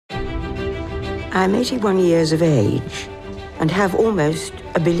I'm 81 years of age and have almost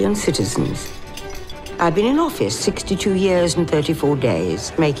 1 billion citizens. I've been in office 62 years and 34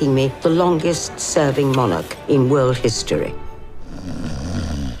 days, making me the longest-serving monarch in world history.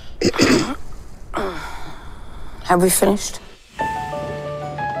 Have we finished?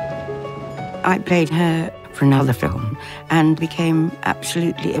 I played her for another film and became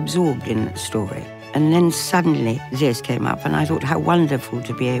absolutely absorbed in that story. And then suddenly this came up, and I thought how wonderful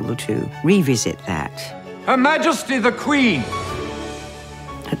to be able to revisit that. Her Majesty the Queen!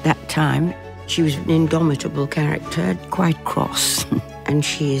 At that time, she was an indomitable character, quite cross, and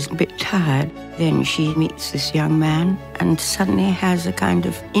she's a bit tired. Then she meets this young man and suddenly has a kind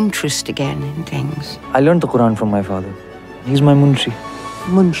of interest again in things. I learned the Quran from my father. He's my munshi.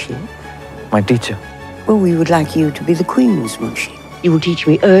 Munshi? My teacher. Well, we would like you to be the Queen's munshi. You will teach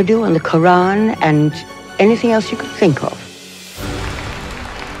me Urdu and the Quran and anything else you could think of.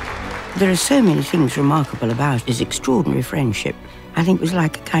 There are so many things remarkable about this extraordinary friendship. I think it was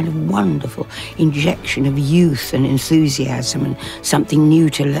like a kind of wonderful injection of youth and enthusiasm and something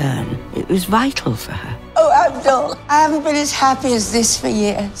new to learn. It was vital for her. Oh, Abdul, I haven't been as happy as this for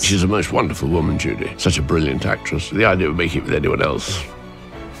years. She's a most wonderful woman, Judy. Such a brilliant actress. The idea of making it with anyone else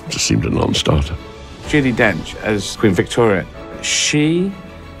just seemed a non-starter. Judi Dench as Queen Victoria. She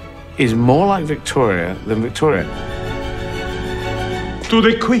is more like Victoria than Victoria. To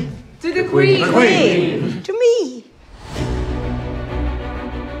the Queen. To the Queen. Queen.